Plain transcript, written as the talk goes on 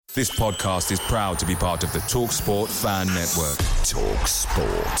This podcast is proud to be part of the TalkSport Fan Network.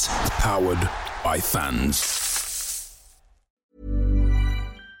 TalkSport. Powered by fans.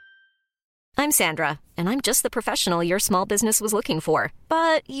 I'm Sandra, and I'm just the professional your small business was looking for.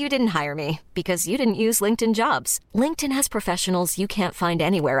 But you didn't hire me because you didn't use LinkedIn Jobs. LinkedIn has professionals you can't find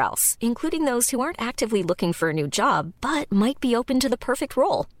anywhere else, including those who aren't actively looking for a new job, but might be open to the perfect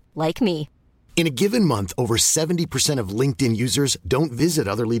role, like me. In a given month, over 70% of LinkedIn users don't visit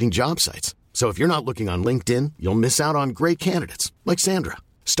other leading job sites. So if you're not looking on LinkedIn, you'll miss out on great candidates like Sandra.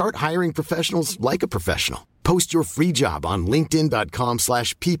 Start hiring professionals like a professional. Post your free job on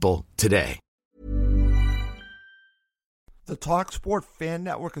linkedin.com/people today. The TalkSport Fan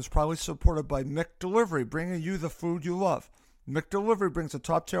Network is proudly supported by McDelivery, bringing you the food you love. McDelivery brings a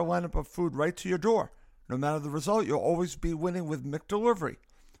top-tier lineup of food right to your door. No matter the result, you'll always be winning with McDelivery.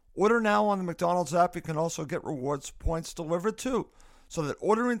 Order now on the McDonald's app. You can also get rewards points delivered too, so that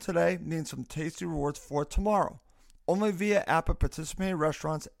ordering today means some tasty rewards for tomorrow. Only via app at participating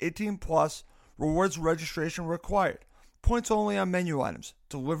restaurants. 18 plus. Rewards registration required. Points only on menu items.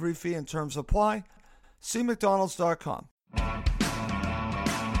 Delivery fee and terms apply. See McDonald's.com.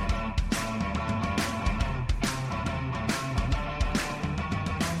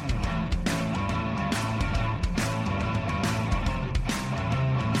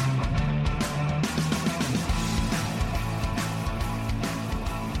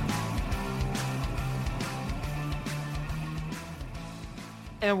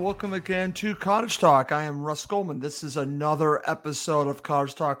 And welcome again to Cottage Talk. I am Russ Goldman. This is another episode of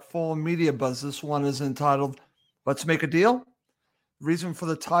Cottage Talk Fulham Media Buzz. This one is entitled, Let's Make a Deal. The reason for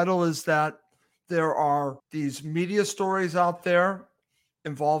the title is that there are these media stories out there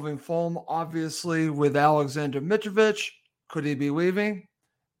involving Fulham, obviously with Alexander Mitrovic. Could he be leaving?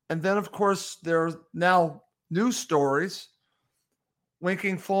 And then, of course, there are now news stories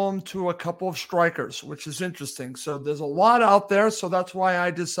linking Fulham to a couple of strikers, which is interesting. So there's a lot out there. So that's why I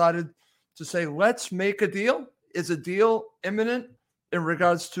decided to say, let's make a deal. Is a deal imminent in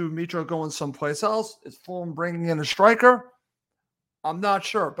regards to Mitro going someplace else? Is Fulham bringing in a striker? I'm not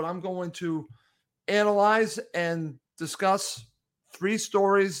sure, but I'm going to analyze and discuss three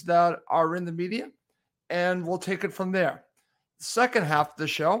stories that are in the media, and we'll take it from there. The second half of the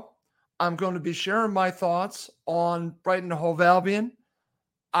show, I'm going to be sharing my thoughts on Brighton and Hove Albion.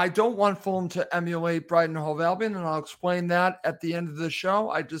 I don't want Fulham to emulate Brighton and Hove Albion, and I'll explain that at the end of the show.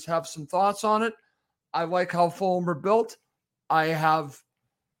 I just have some thoughts on it. I like how Fulham are built. I have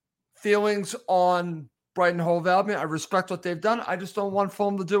feelings on Brighton and Hove Albion. I respect what they've done. I just don't want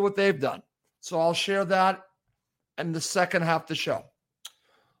Fulham to do what they've done. So I'll share that in the second half of the show.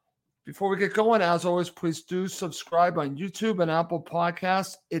 Before we get going, as always, please do subscribe on YouTube and Apple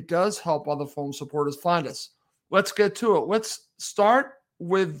Podcasts. It does help other Fulham supporters find us. Let's get to it. Let's start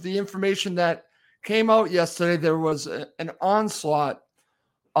with the information that came out yesterday. There was an onslaught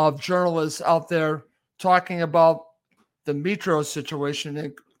of journalists out there talking about the Mitro situation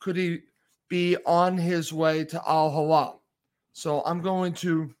and could he be on his way to Al Hilal. So I'm going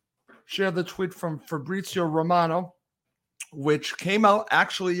to share the tweet from Fabrizio Romano, which came out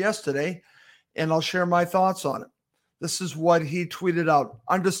actually yesterday, and I'll share my thoughts on it. This is what he tweeted out.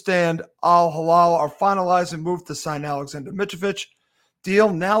 Understand Al Hilal are finalizing move to sign Alexander Mitrovic.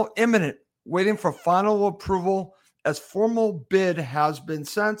 Deal now imminent, waiting for final approval as formal bid has been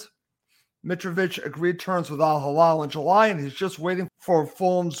sent. Mitrovic agreed terms with Al Hilal in July, and he's just waiting for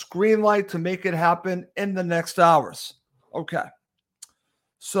Fulham's green light to make it happen in the next hours. Okay.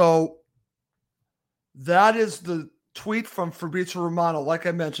 So that is the tweet from Fabrizio Romano. Like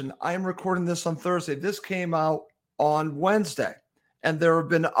I mentioned, I am recording this on Thursday. This came out on Wednesday, and there have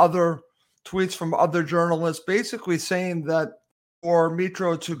been other tweets from other journalists basically saying that for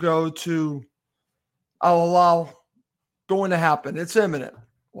Mitro to go to Al Hilal, going to happen. It's imminent.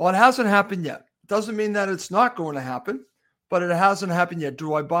 Well, it hasn't happened yet. Doesn't mean that it's not going to happen, but it hasn't happened yet.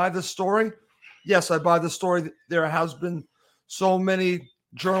 Do I buy the story? Yes, I buy the story. There has been so many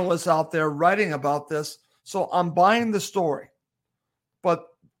journalists out there writing about this, so I'm buying the story. But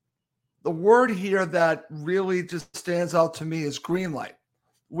the word here that really just stands out to me is green light,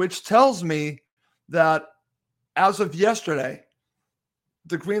 which tells me that as of yesterday,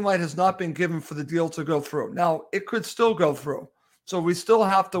 the green light has not been given for the deal to go through. Now, it could still go through. So we still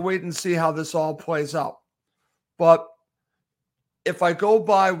have to wait and see how this all plays out. But if I go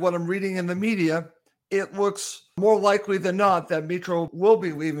by what I'm reading in the media, it looks more likely than not that Mitro will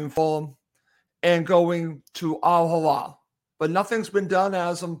be leaving Fulham and going to Al Hilal. But nothing's been done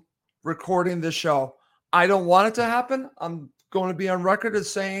as I'm recording this show. I don't want it to happen. I'm going to be on record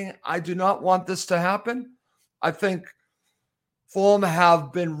as saying I do not want this to happen. I think Fulham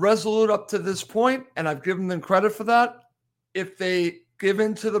have been resolute up to this point, and I've given them credit for that. If they give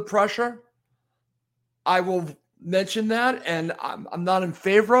in to the pressure, I will mention that, and I'm not in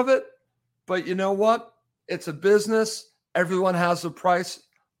favor of it. But you know what? It's a business. Everyone has a price.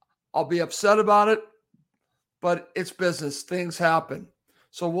 I'll be upset about it, but it's business. Things happen.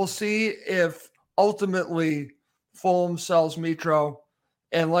 So we'll see if ultimately Fulham sells Mitro.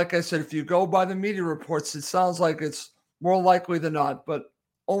 And like I said, if you go by the media reports, it sounds like it's more likely than not, but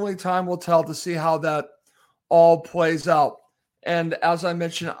only time will tell to see how that all plays out. And as I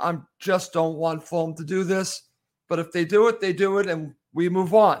mentioned, I just don't want Fulham to do this. But if they do it, and we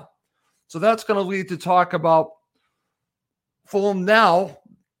move on. So that's going to lead to talk about Fulham now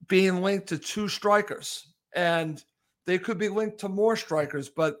being linked to 2 strikers. And they could be linked to more strikers,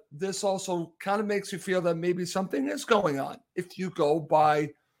 but this also kind of makes you feel that maybe something is going on if you go by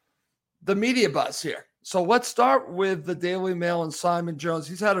the media buzz here. So let's start with the Daily Mail and Simon Jones.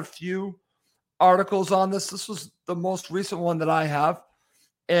 He's had a few articles on this. This was the most recent one that I have.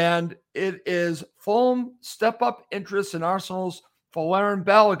 And it is Fulham step up interest in Arsenal's Valérien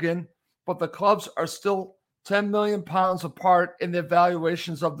Balogun, but the clubs are still £10 million apart in their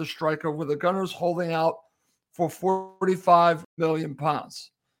valuations of the striker, with the Gunners holding out for £45 million.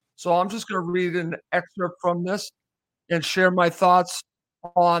 So I'm just going to read an excerpt from this and share my thoughts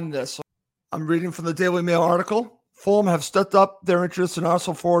on this. I'm reading from the Daily Mail article. Fulham have stepped up their interest in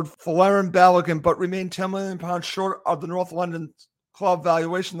Arsenal forward Valérien Balogun, but remain £10 million short of the North London club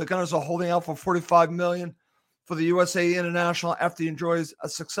valuation. The Gunners are holding out for $45 million for the USA international after he enjoys a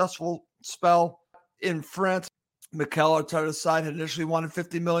successful spell in France. Mikel Arteta's side had initially wanted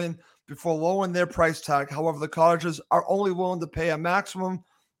 $50 million before lowering their price tag. However, the Cottages are only willing to pay a maximum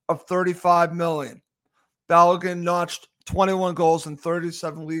of $35 million. Balogun notched 21 goals in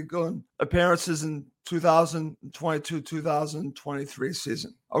 37 league appearances in 2022-2023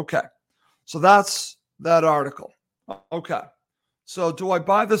 season. Okay, so that's that article. Okay, so do I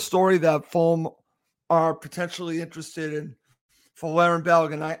buy the story that Fulham are potentially interested in Valérien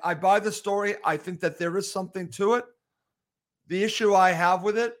Balogun? I buy the story. I think that there is something to it. The issue I have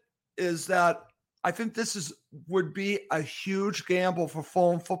with it is that I think this would be a huge gamble for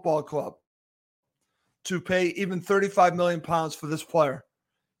Fulham Football Club to pay even £35 million for this player.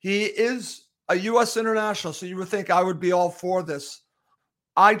 He is a U.S. international, so you would think I would be all for this.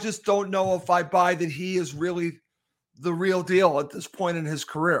 I just don't know if I buy that he is really the real deal at this point in his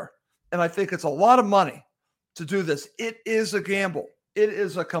career. And I think it's a lot of money to do this. It is a gamble. It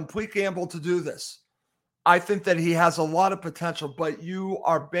is a complete gamble to do this. I think that he has a lot of potential, but you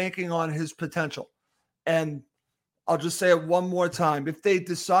are banking on his potential. And I'll just say it one more time. If they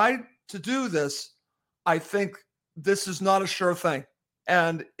decide to do this, I think this is not a sure thing,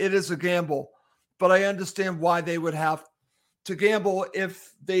 and it is a gamble. But I understand why they would have to gamble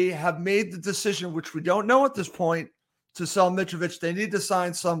if they have made the decision, which we don't know at this point, to sell Mitrovic. They need to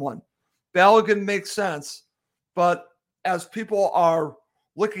sign someone. Balogun makes sense, but as people are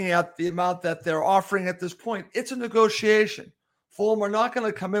looking at the amount that they're offering at this point, it's a negotiation. Fulham are not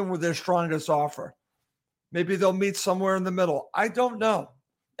going to come in with their strongest offer. Maybe they'll meet somewhere in the middle. I don't know.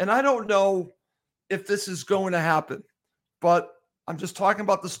 And I don't know if this is going to happen, but I'm just talking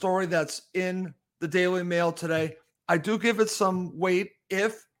about the story that's in the Daily Mail today. I do give it some weight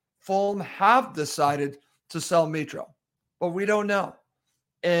if Fulham have decided to sell Mitro, but we don't know.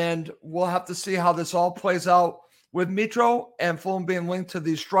 And we'll have to see how this all plays out with Mitro and Fulham being linked to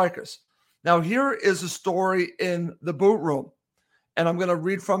these strikers. Now, here is a story in the Boot Room, and I'm going to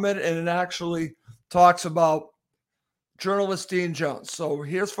read from it, and it actually talks about journalist Dean Jones. So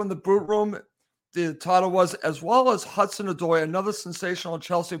here's from the Boot Room. The title was, as well as Hudson-Odoi, another sensational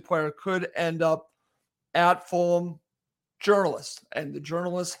Chelsea player could end up at Fulham. Journalist. And the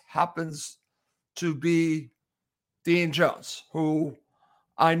journalist happens to be Dean Jones, who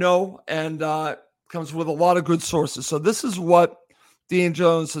I know and comes with a lot of good sources. So this is what Dean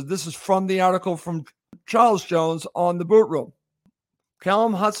Jones said. This is from the article from Charles Jones on the Boot Room.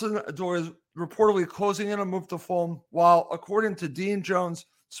 Callum Hudson-Odoi is reportedly closing in a move to Fulham, while according to Dean Jones,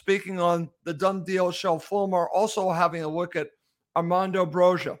 speaking on the done deal show, Fulham are also having a look at Armando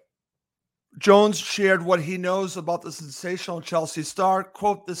Broja. Jones shared what he knows about the sensational Chelsea star.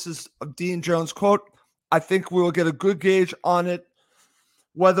 Quote, this is Dean Jones, quote, I think we will get a good gauge on it,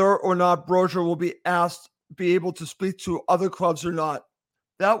 whether or not Broja will be able to speak to other clubs or not.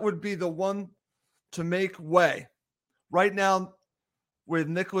 That would be the one to make way. Right now, with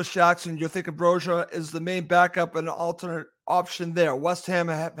Nicholas Jackson, you're thinking Broja is the main backup and alternate option there. West Ham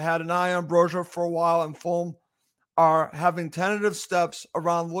have had an eye on Broja for a while, and Fulham are having tentative steps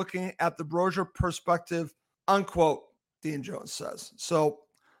around looking at the Broja perspective, unquote. Dean Jones says. So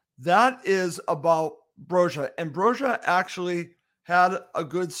that is about Broja. And Broja actually had a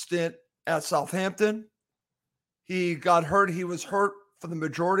good stint at Southampton. He got hurt. He was hurt for the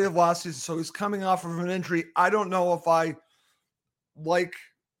majority of last season, so he's coming off of an injury. I don't know if I like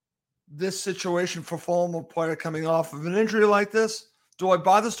this situation for Fulham, a player coming off of an injury like this. Do I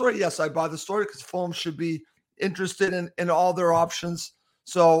buy the story? Yes, I buy the story because Fulham should be interested in all their options.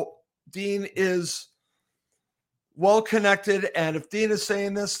 So Dean is well connected, and if Dean is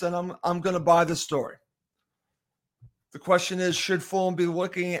saying this, then I'm going to buy the story. The question is, should Fulham be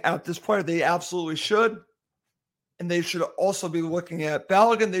looking at this player? They absolutely should. And they should also be looking at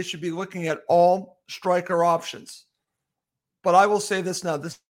Balogun. They should be looking at all striker options. But I will say this now.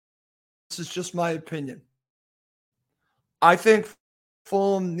 This is just my opinion. I think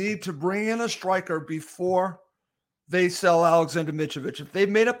Fulham need to bring in a striker before they sell Alexander Mitrovic. If they've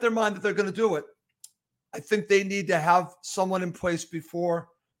made up their mind that they're going to do it, I think they need to have someone in place before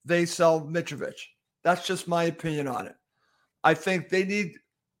they sell Mitrovic. That's just my opinion on it. I think they need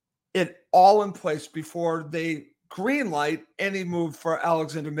it all in place before they greenlight any move for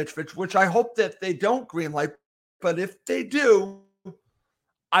Alexander Mitrovic, which I hope that they don't greenlight. But if they do,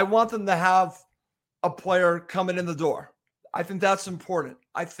 I want them to have a player coming in the door. I think that's important.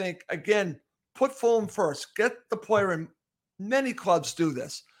 I think, again, put Fulham first. Get the player in. Many clubs do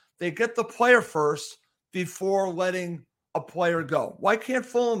this. They get the player first before letting a player go. Why can't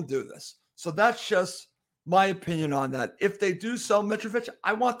Fulham do this? So that's just my opinion on that. If they do sell Mitrovic,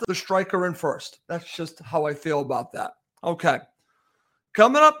 I want the striker in first. That's just how I feel about that. Okay.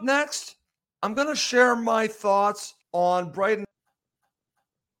 Coming up next, I'm going to share my thoughts on Brighton.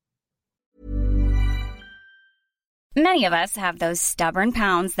 Many of us have those stubborn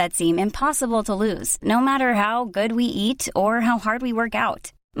pounds that seem impossible to lose, no matter how good we eat or how hard we work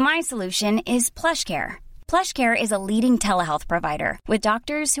out. My solution is PlushCare. PlushCare is a leading telehealth provider with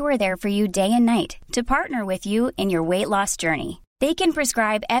doctors who are there for you day and night to partner with you in your weight loss journey. They can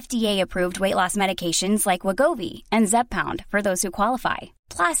prescribe FDA-approved weight loss medications like Wegovy and Zepbound for those who qualify.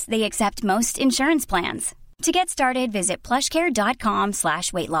 Plus, they accept most insurance plans. To get started, visit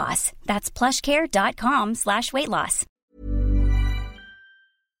plushcare.com/weightloss. That's plushcare.com/weightloss.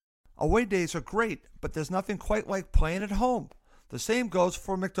 Away days are great, but there's nothing quite like playing at home. The same goes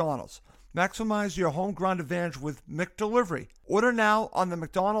for McDonald's. Maximize your home ground advantage with McDelivery. Order now on the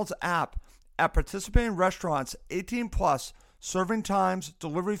McDonald's app at participating restaurants. 18 plus. Serving times,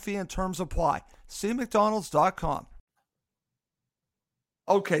 delivery fee, and terms apply. See McDonald's.com.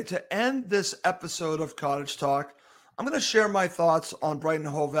 Okay, to end this episode of Cottage Talk, I'm going to share my thoughts on Brighton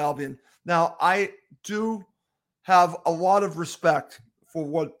and Hove Albion. Now, I do have a lot of respect for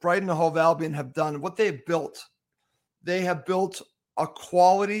what Brighton and Hove Albion have done, what they've built. They have built a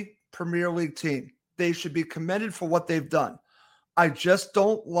quality Premier League team. They should be commended for what they've done. I just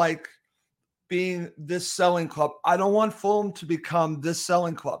don't like being this selling club. I don't want Fulham to become this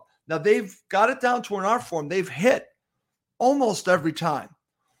selling club. Now, they've got it down to an art form. They've hit almost every time.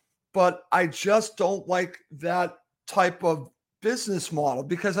 But I just don't like that type of business model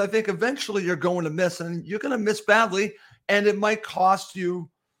because I think eventually you're going to miss, and you're going to miss badly, and it might cost you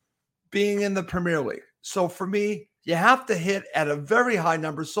being in the Premier League. So for me, you have to hit at a very high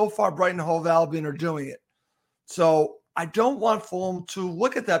number. So far, Brighton and Hove Albion are doing it. So I don't want Fulham to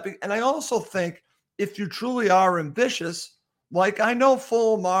look at that. And I also think if you truly are ambitious, like I know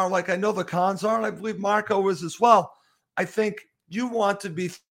Fulham are, like I know the Cons are, and I believe Marco is as well, I think you want to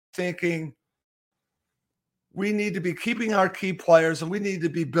be thinking we need to be keeping our key players and we need to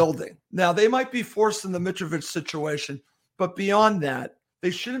be building. Now, they might be forced in the Mitrovic situation, but beyond that,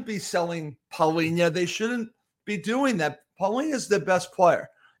 they shouldn't be selling Paulinho. They shouldn't be doing that. Paulinho is their best player.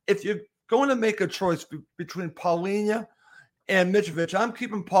 If you're going to make a choice between Paulinho and Mitrovic, I'm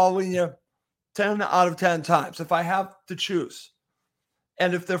keeping Paulinho 10 out of 10 times if I have to choose.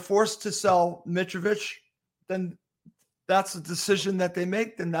 And if they're forced to sell Mitrovic, then that's a decision that they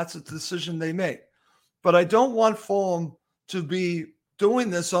make, then that's a decision they make. But I don't want Fulham to be doing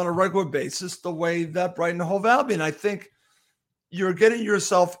this on a regular basis the way that Brighton and Hove Albion. I think you're getting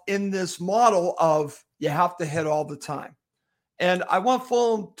yourself in this model of you have to hit all the time. And I want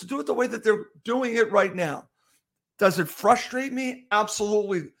Fulham to do it the way that they're doing it right now. Does it frustrate me?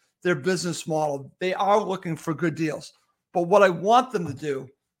 Absolutely. Their business model, they are looking for good deals. But what I want them to do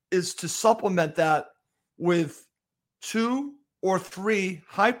is to supplement that with 2 or 3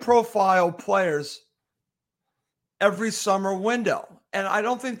 high-profile players every summer window. And I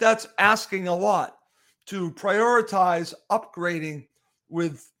don't think that's asking a lot to prioritize upgrading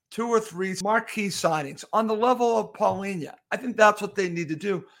with 2 or 3 marquee signings on the level of Paulinho. I think that's what they need to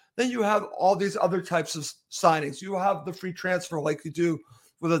do Then you have all these other types of signings. You have the free transfer like you do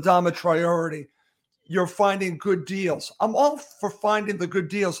with Adama Traore. You're finding good deals. I'm all for finding the good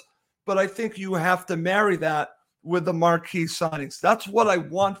deals, but I think you have to marry that with the marquee signings. That's what I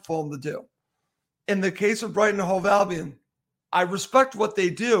want Fulham to do. In the case of Brighton and Hove Albion, I respect what they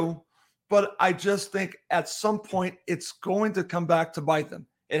do, but I just think at some point it's going to come back to bite them.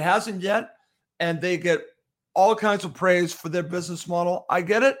 It hasn't yet, and they get all kinds of praise for their business model. I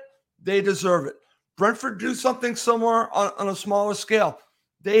get it. They deserve it. Brentford do something similar on a smaller scale.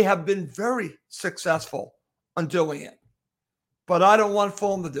 They have been very successful on doing it. But I don't want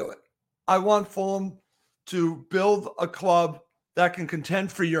Fulham to do it. I want Fulham to build a club that can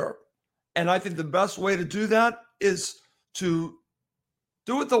contend for Europe. And I think the best way to do that is to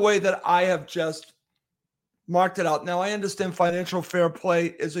do it the way that I have just marked it out. Now, I understand financial fair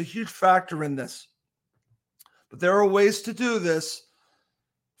play is a huge factor in this. But there are ways to do this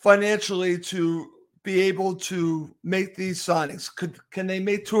financially to be able to make these signings. Can they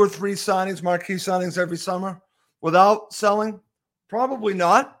make 2 or 3 signings, marquee signings every summer without selling? Probably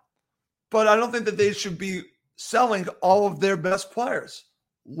not. But I don't think that they should be selling all of their best players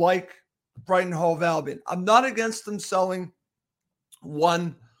like Brighton Hove Albion. I'm not against them selling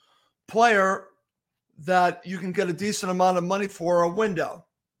one player that you can get a decent amount of money for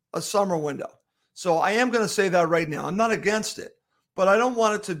a summer window. So I am going to say that right now. I'm not against it, but I don't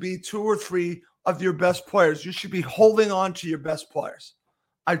want it to be 2 or 3 of your best players. You should be holding on to your best players.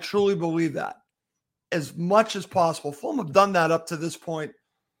 I truly believe that as much as possible. Fulham have done that up to this point.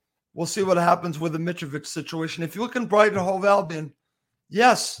 We'll see what happens with the Mitrovic situation. If you look in Brighton and Hove Albion,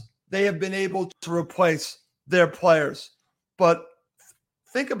 yes, they have been able to replace their players. But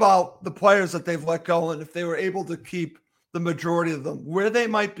think about the players that they've let go and if they were able to keep the majority of them, where they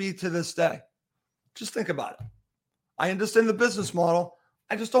might be to this day. Just think about it. I understand the business model.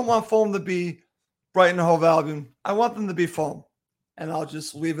 I just don't want Fulham to be Brighton and Hove Albion. I want them to be Fulham. And I'll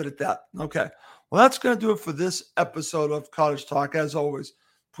just leave it at that. Okay. Well, that's going to do it for this episode of Cottage Talk. As always,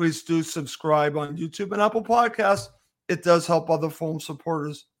 please do subscribe on YouTube and Apple Podcasts. It does help other Fulham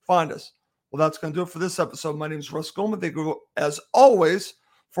supporters find us. Well, that's going to do it for this episode. My name is Russ Goldman. Thank you, as always,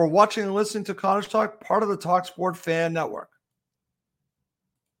 for watching and listening to Cottage Talk, part of the TalkSport Fan Network.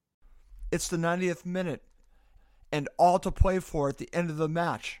 It's the 90th minute, and all to play for at the end of the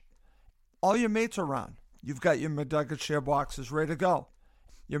match. All your mates are around. You've got your McNugget share boxes ready to go.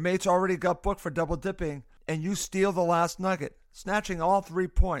 Your mates already got booked for double dipping, and you steal the last nugget, snatching all 3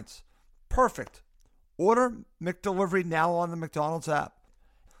 points. Perfect. Order McDelivery now on the McDonald's app.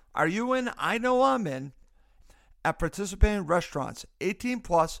 Are you in? I know I'm in. At participating restaurants, 18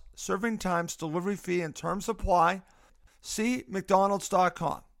 plus, serving times, delivery fee, and terms apply. See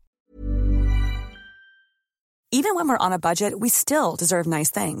McDonald's.com. Even when we're on a budget, we still deserve nice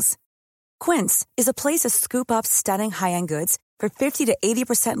things. Quince is a place to scoop up stunning high-end goods for 50 to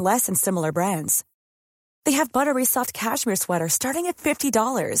 80% less than similar brands. They have buttery soft cashmere sweaters starting at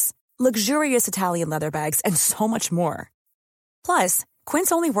 $50, luxurious Italian leather bags, and so much more. Plus,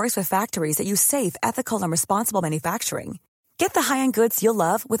 Quince only works with factories that use safe, ethical, and responsible manufacturing. Get the high-end goods you'll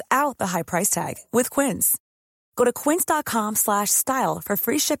love without the high price tag with Quince. Go to quince.com/style for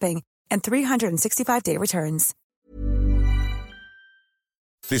free shipping and 365-day returns.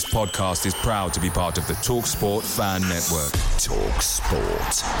 This podcast is proud to be part of the TalkSport Fan Network.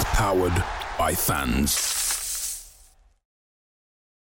 TalkSport. Powered by fans.